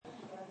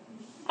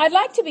I'd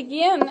like to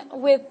begin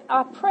with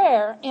a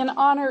prayer in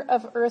honor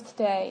of Earth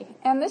Day.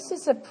 And this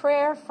is a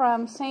prayer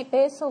from St.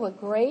 Basil the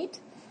Great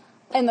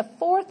in the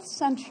 4th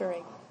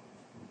century.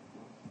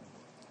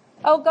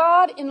 O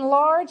God,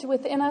 enlarge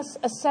within us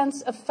a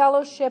sense of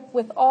fellowship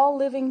with all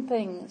living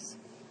things,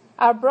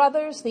 our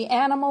brothers, the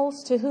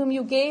animals, to whom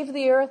you gave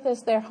the earth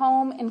as their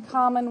home in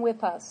common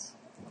with us.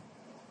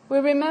 We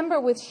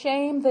remember with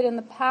shame that in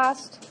the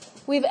past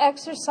we've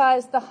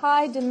exercised the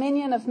high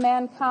dominion of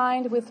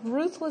mankind with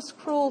ruthless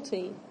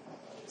cruelty,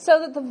 so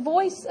that the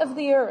voice of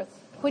the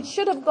earth, which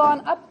should have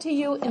gone up to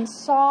you in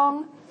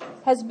song,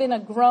 has been a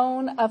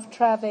groan of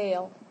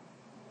travail.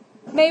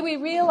 May we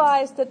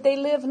realize that they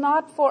live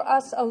not for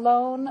us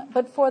alone,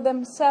 but for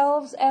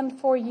themselves and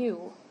for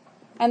you,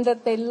 and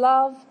that they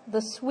love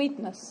the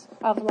sweetness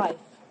of life.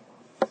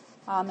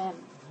 Amen.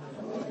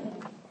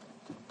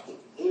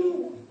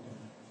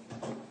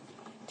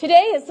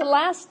 Today is the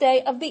last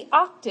day of the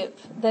octave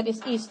that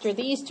is Easter.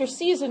 The Easter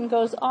season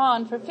goes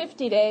on for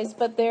 50 days,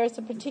 but there's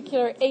a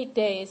particular 8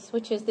 days,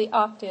 which is the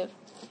octave.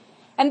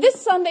 And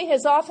this Sunday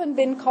has often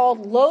been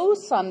called Low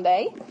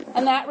Sunday,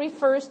 and that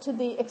refers to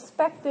the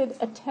expected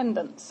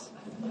attendance.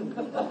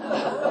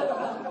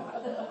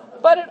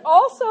 But it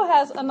also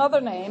has another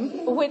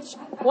name, which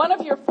one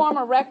of your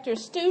former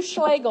rectors, Stu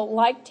Schlegel,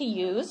 liked to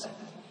use,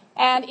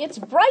 and it's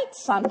Bright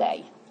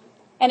Sunday.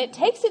 And it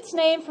takes its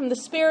name from the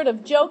spirit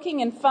of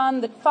joking and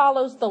fun that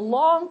follows the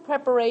long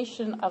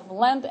preparation of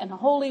Lent and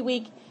Holy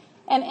Week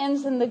and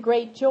ends in the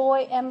great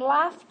joy and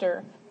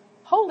laughter,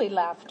 holy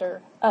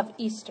laughter, of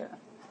Easter.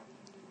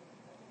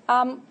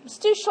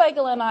 Stu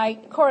Schlegel and I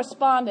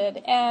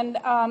corresponded, and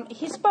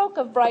he spoke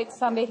of Bright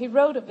Sunday. He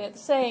wrote of it,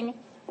 saying,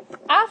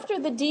 after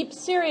the deep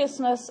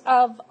seriousness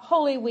of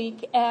Holy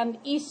Week and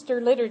Easter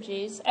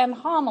liturgies and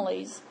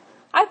homilies,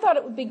 I thought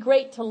it would be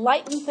great to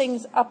lighten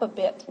things up a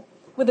bit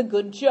with a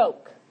good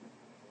joke.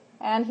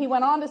 And he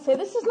went on to say,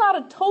 this is not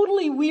a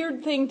totally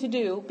weird thing to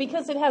do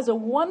because it has a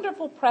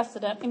wonderful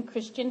precedent in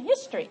Christian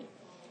history.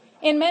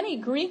 In many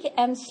Greek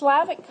and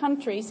Slavic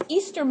countries,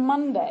 Easter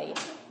Monday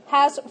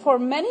has for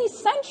many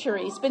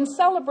centuries been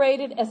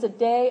celebrated as a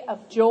day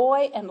of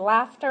joy and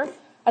laughter,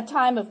 a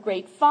time of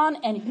great fun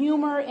and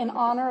humor in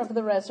honor of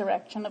the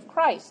resurrection of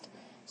Christ.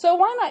 So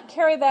why not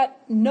carry that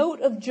note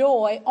of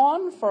joy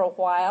on for a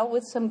while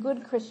with some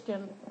good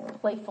Christian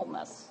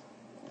playfulness?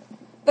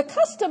 The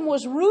custom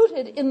was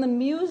rooted in the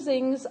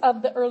musings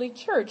of the early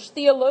church.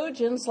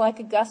 Theologians like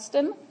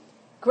Augustine,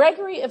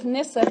 Gregory of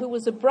Nyssa, who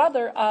was a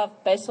brother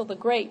of Basil the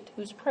Great,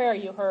 whose prayer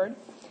you heard,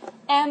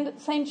 and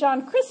St.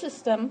 John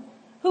Chrysostom,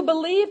 who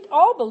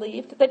all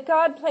believed that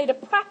God played a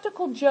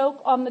practical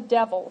joke on the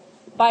devil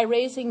by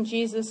raising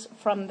Jesus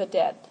from the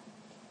dead.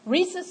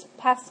 Risus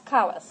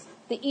Paschalis,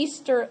 the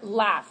Easter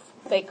laugh,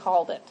 they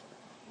called it.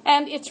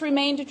 And it's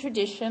remained a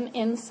tradition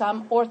in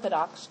some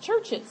Orthodox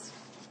churches.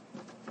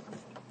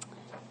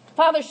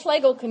 Father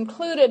Schlegel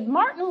concluded,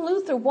 Martin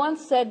Luther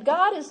once said,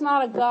 God is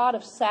not a God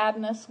of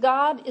sadness,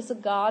 God is a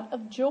God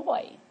of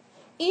joy.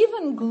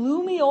 Even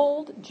gloomy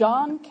old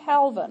John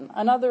Calvin,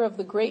 another of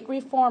the great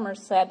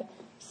reformers, said,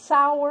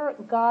 sour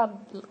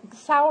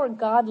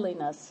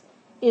godliness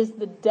is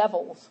the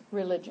devil's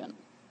religion.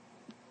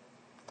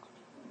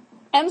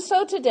 And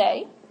so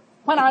today,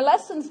 when our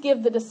lessons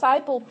give the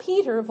disciple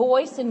Peter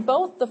voice in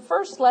both the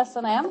first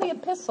lesson and the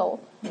epistle,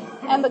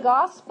 and the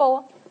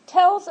gospel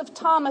tells of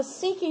Thomas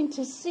seeking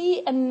to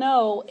see and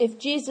know if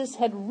Jesus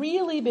had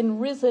really been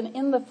risen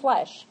in the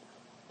flesh,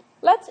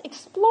 let's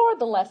explore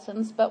the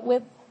lessons, but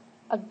with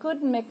a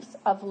good mix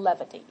of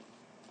levity.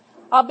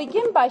 I'll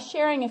begin by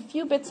sharing a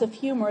few bits of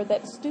humor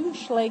that Stu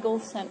Schlegel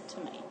sent to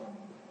me.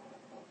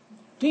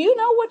 Do you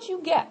know what you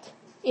get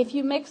if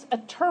you mix a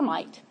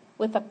termite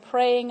with a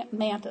praying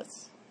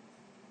mantis?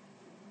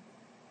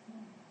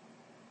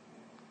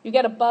 You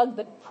get a bug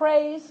that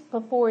prays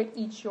before it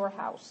eats your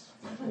house.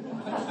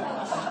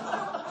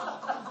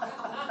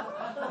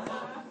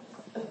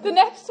 The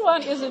next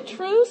one is a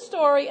true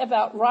story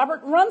about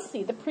Robert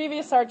Runcie, the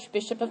previous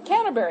Archbishop of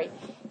Canterbury.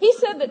 He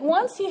said that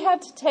once he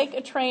had to take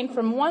a train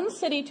from one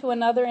city to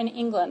another in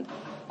England,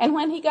 and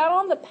when he got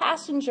on the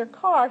passenger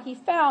car, he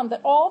found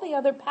that all the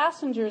other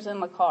passengers in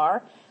the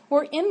car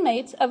were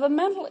inmates of a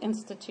mental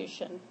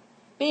institution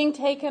being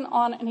taken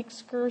on an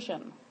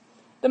excursion.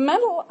 The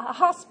mental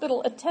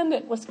hospital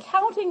attendant was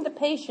counting the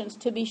patients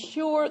to be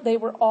sure they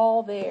were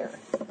all there.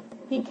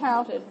 He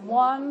counted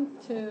 1,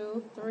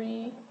 2,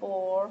 3,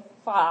 4,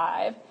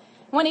 5.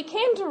 When he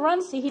came to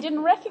Runcie, he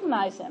didn't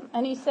recognize him,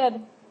 and he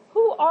said,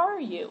 "Who are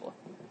you?"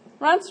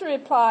 Runcie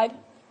replied,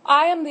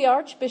 "I am the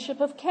Archbishop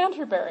of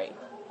Canterbury."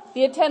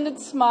 The attendant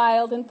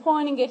smiled and,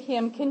 pointing at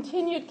him,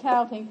 continued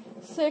counting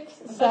 6,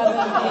 7, 8,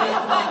 9.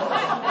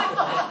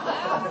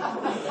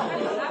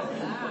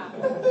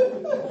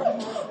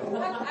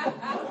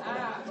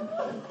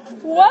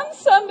 One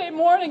Sunday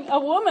morning, a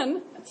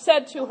woman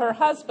said to her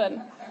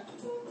husband,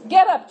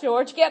 "Get up,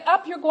 George, get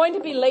up, you're going to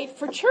be late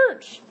for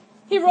church."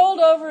 He rolled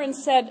over and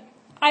said,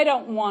 "I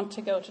don't want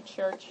to go to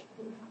church.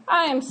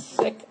 I am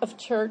sick of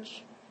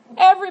church.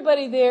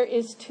 Everybody there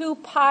is too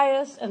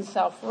pious and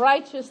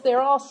self-righteous.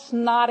 They're all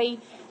snotty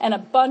and a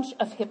bunch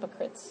of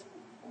hypocrites.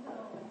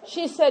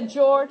 She said,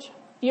 George,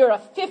 you're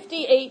a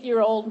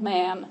 58-year-old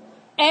man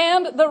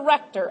and the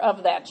rector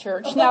of that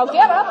church. Now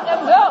get up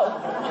and go.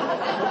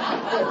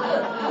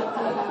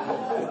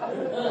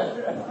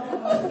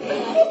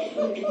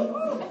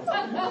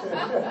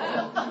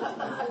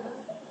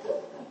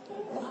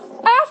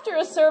 After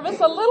a service,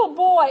 a little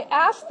boy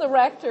asked the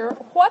rector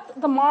what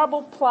the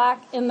marble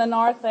plaque in the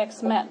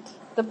narthex meant.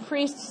 The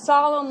priest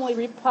solemnly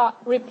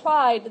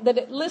replied that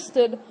it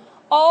listed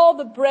all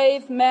the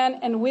brave men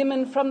and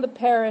women from the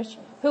parish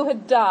who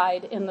had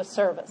died in the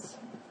service.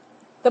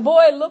 The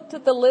boy looked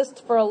at the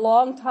list for a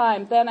long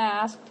time, then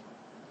asked,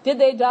 did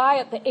they die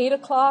at the 8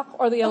 o'clock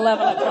or the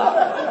 11 o'clock?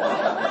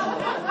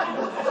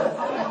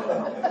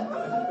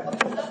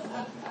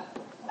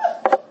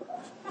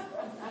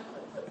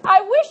 I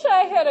wish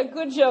I had a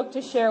good joke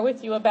to share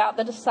with you about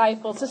the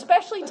disciples,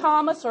 especially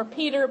Thomas or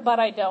Peter, but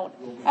I don't.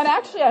 And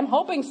actually, I'm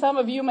hoping some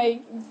of you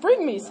may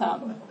bring me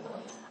some.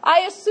 I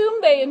assume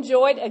they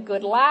enjoyed a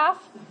good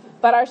laugh,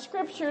 but our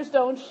scriptures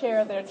don't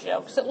share their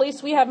jokes. At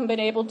least we haven't been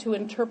able to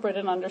interpret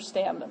and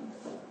understand them.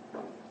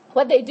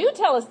 What they do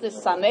tell us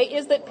this Sunday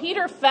is that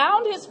Peter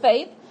found his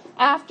faith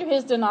after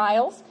his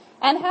denials,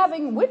 and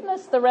having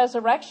witnessed the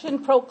resurrection,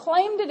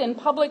 proclaimed it in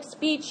public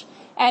speech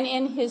and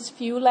in his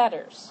few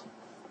letters.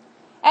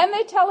 And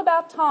they tell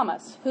about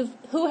Thomas,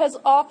 who has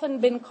often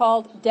been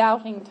called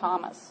Doubting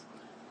Thomas.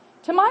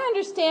 To my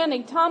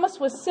understanding, Thomas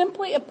was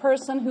simply a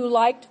person who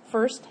liked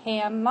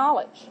first-hand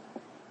knowledge.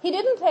 He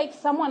didn't take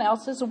someone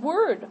else's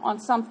word on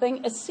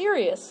something as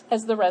serious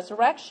as the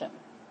resurrection.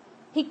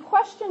 He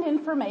questioned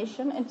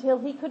information until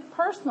he could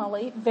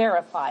personally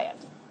verify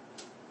it.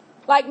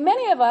 Like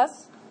many of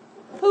us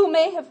who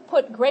may have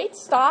put great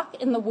stock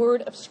in the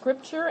word of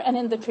Scripture and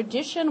in the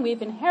tradition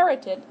we've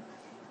inherited,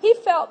 he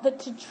felt that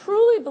to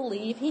truly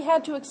believe, he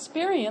had to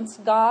experience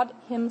God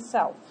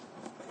himself.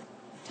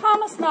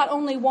 Thomas not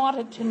only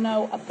wanted to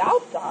know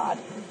about God,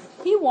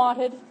 he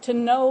wanted to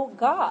know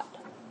God.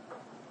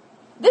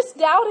 This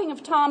doubting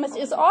of Thomas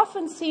is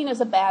often seen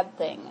as a bad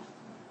thing,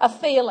 a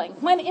failing,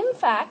 when in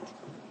fact,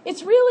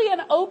 it's really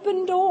an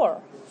open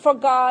door for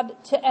God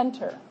to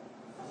enter.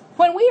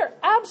 When we are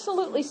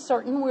absolutely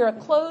certain we're a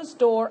closed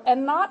door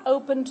and not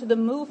open to the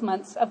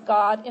movements of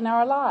God in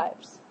our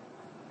lives.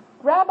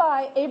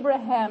 Rabbi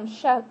Abraham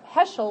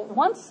Heschel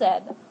once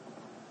said,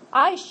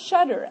 I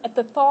shudder at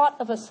the thought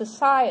of a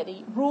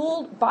society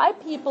ruled by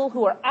people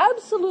who are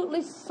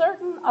absolutely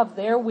certain of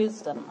their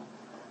wisdom,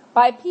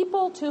 by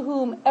people to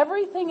whom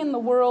everything in the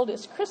world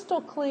is crystal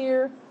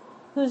clear,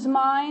 whose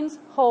minds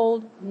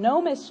hold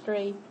no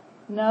mystery,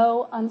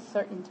 no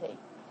uncertainty.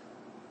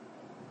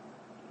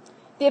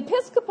 The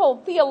Episcopal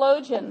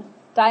theologian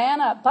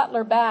Diana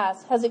Butler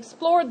Bass has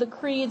explored the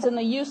creeds and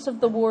the use of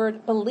the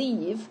word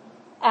believe,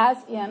 as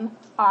in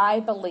I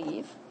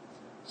believe.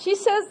 She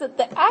says that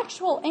the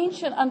actual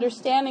ancient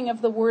understanding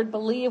of the word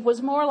believe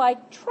was more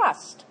like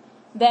trust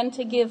than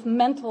to give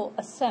mental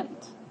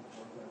assent.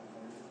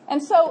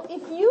 And so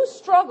if you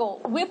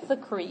struggle with the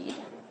creed,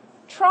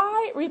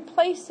 try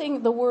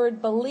replacing the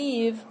word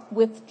believe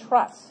with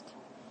trust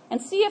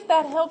and see if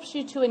that helps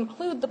you to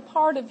include the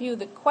part of you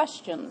that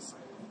questions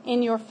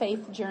in your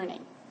faith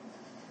journey.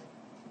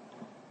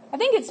 I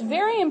think it's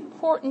very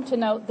important to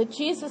note that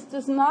Jesus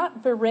does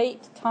not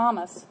berate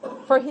Thomas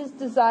for his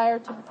desire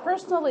to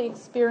personally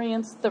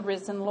experience the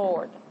risen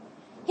Lord.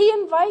 He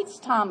invites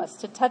Thomas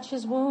to touch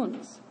his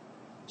wounds.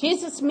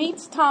 Jesus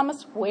meets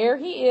Thomas where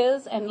he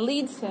is and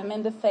leads him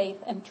into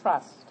faith and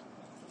trust.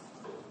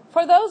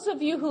 For those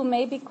of you who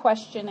may be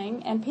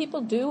questioning, and people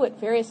do at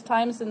various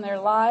times in their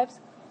lives,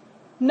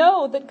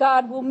 know that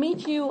God will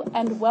meet you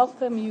and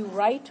welcome you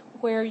right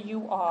where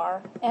you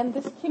are, and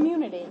this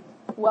community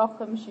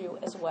welcomes you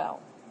as well.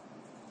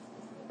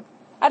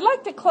 I'd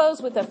like to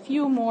close with a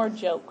few more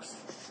jokes.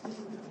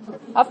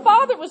 A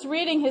father was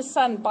reading his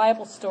son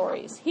Bible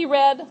stories. He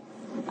read,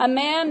 a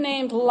man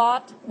named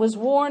Lot was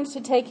warned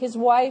to take his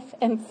wife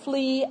and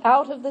flee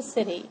out of the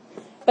city,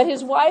 but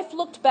his wife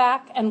looked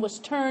back and was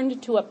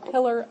turned to a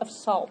pillar of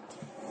salt.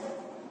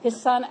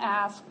 His son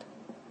asked,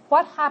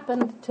 what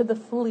happened to the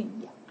flea?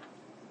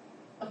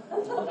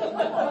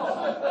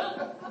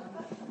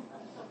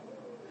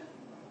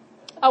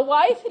 A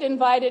wife had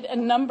invited a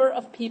number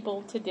of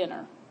people to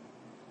dinner.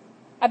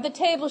 At the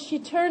table, she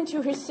turned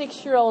to her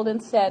 6-year-old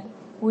and said,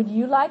 would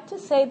you like to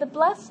say the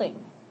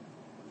blessing?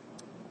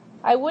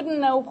 I wouldn't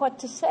know what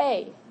to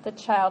say, the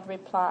child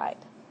replied.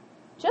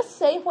 Just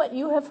say what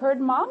you have heard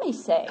Mommy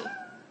say,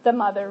 the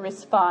mother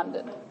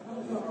responded.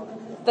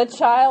 The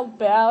child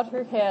bowed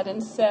her head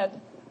and said,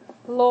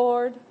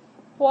 Lord,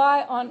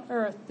 why on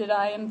earth did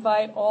I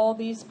invite all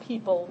these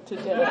people to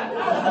dinner?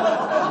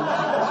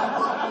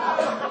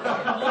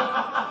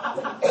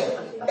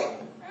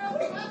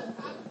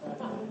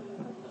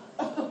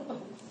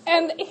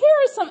 And here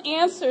are some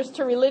answers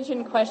to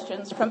religion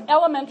questions from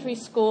elementary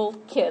school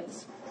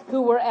kids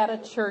who were at a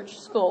church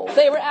school.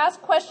 They were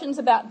asked questions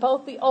about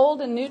both the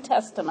Old and New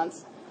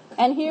Testaments,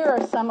 and here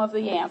are some of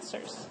the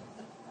answers.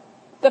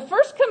 The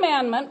first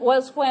commandment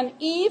was when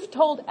Eve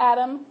told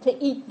Adam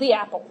to eat the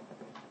apple.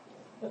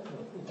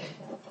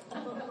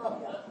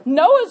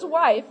 Noah's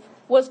wife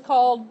was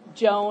called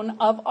Joan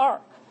of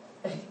Arc.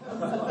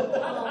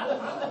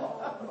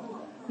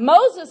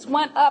 Moses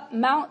went up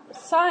Mount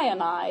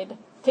Sinai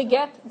to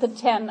get the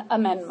 10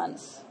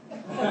 Amendments.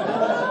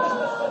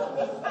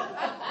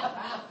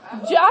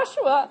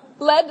 Joshua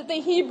led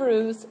the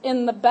Hebrews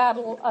in the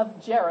Battle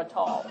of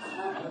Jericho.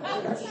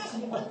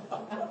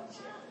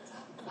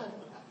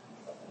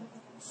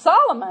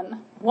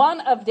 Solomon,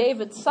 one of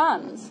David's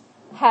sons,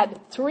 had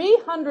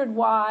 300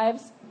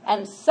 wives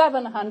and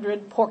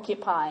 700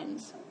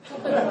 porcupines.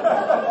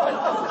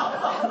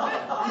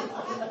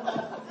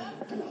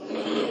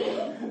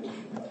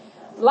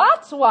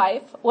 Lot's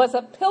wife was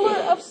a pillar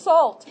of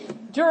salt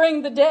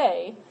during the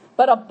day,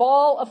 but a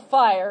ball of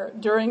fire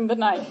during the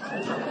night.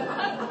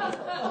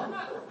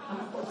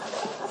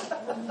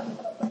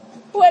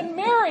 When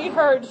Mary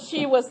heard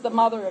she was the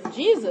mother of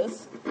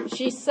Jesus,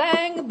 she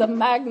sang the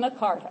Magna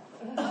Carta.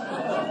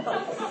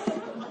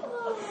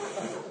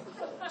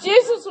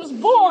 Jesus was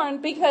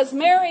born because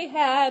Mary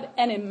had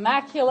an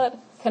immaculate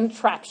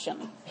contraction.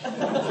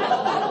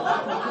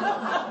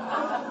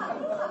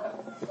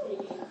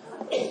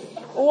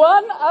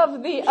 One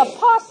of the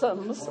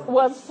opossums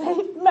was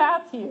St.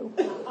 Matthew.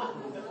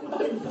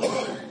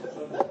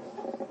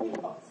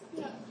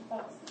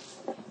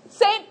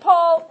 St.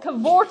 Paul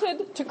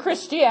cavorted to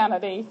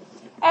Christianity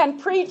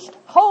and preached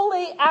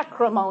holy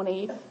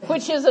acrimony,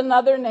 which is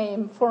another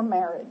name for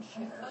marriage.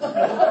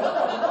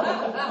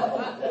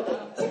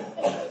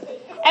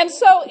 And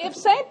so if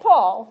St.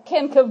 Paul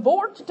can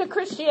cavort to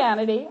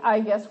Christianity, I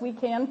guess we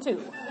can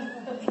too.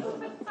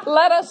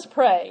 Let us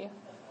pray.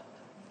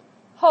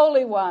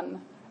 Holy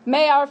One,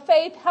 may our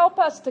faith help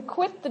us to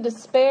quit the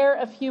despair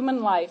of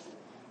human life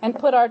and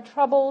put our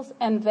troubles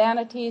and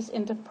vanities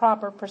into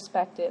proper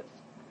perspective.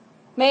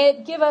 May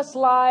it give us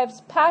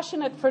lives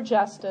passionate for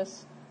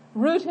justice,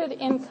 rooted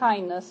in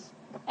kindness,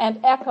 and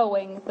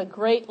echoing the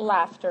great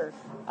laughter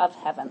of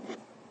heaven.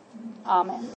 Amen.